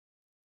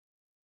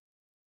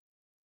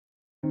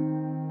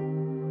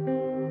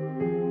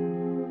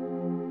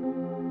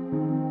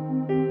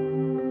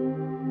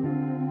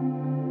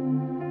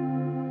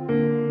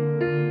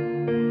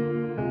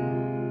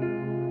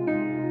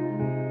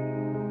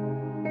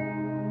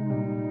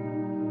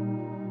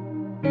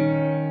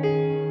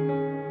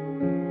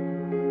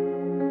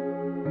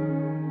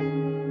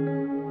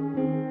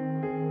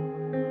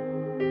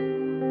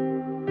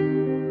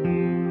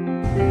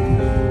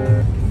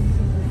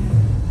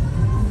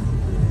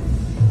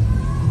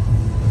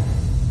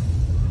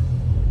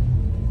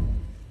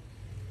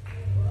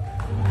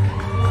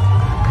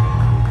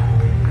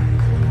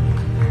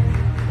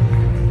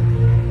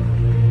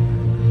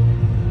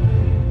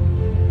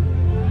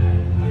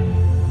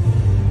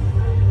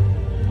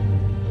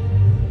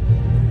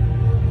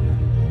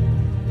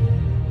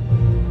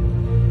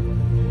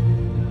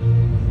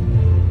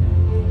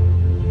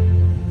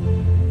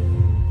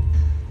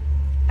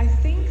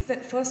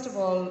first of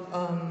all,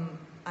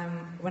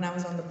 when I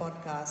was on the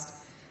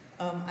podcast,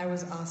 I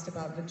was asked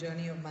about the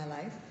journey of my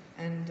life,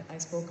 and I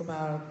spoke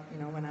about,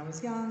 when I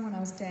was young, when I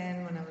was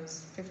 10, when I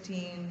was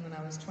 15, when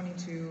I was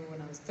 22, when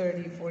I was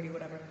 30, 40,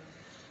 whatever.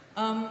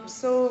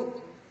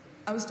 So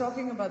I was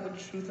talking about the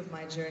truth of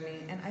my journey,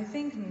 and I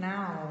think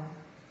now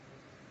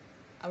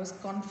I was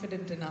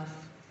confident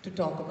enough to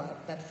talk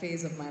about that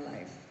phase of my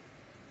life.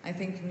 I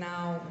think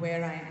now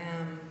where I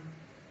am,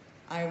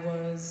 I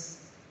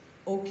was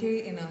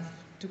okay enough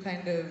to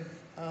kind of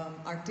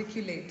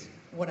articulate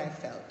what I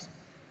felt.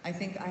 I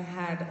think I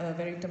had a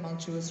very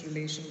tumultuous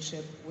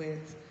relationship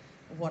with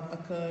what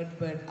occurred,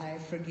 but I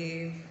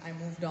forgave, I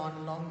moved on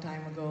a long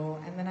time ago,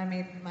 and then I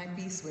made my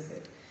peace with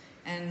it.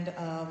 And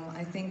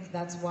I think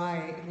that's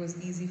why it was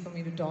easy for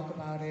me to talk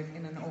about it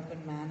in an open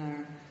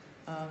manner,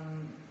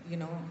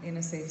 in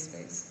a safe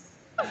space.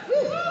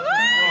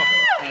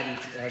 And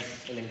has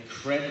an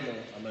incredible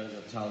amount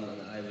of talent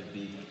that I would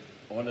be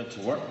honoured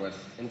to work with.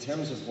 In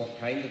terms of what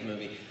kind of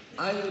movie,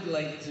 I would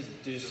like to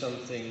do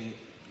something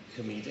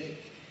comedic.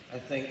 I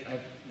think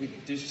we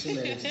do so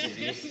many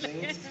serious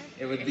things.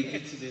 It would be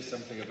good to do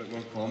something a bit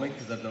more comic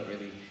because I've not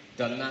really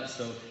done that.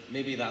 So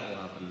maybe that will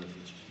happen in the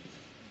future.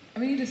 I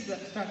mean, you just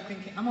start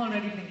thinking. I'm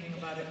already thinking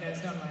about it,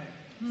 guys. Don't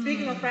worry.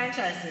 Speaking of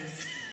franchises.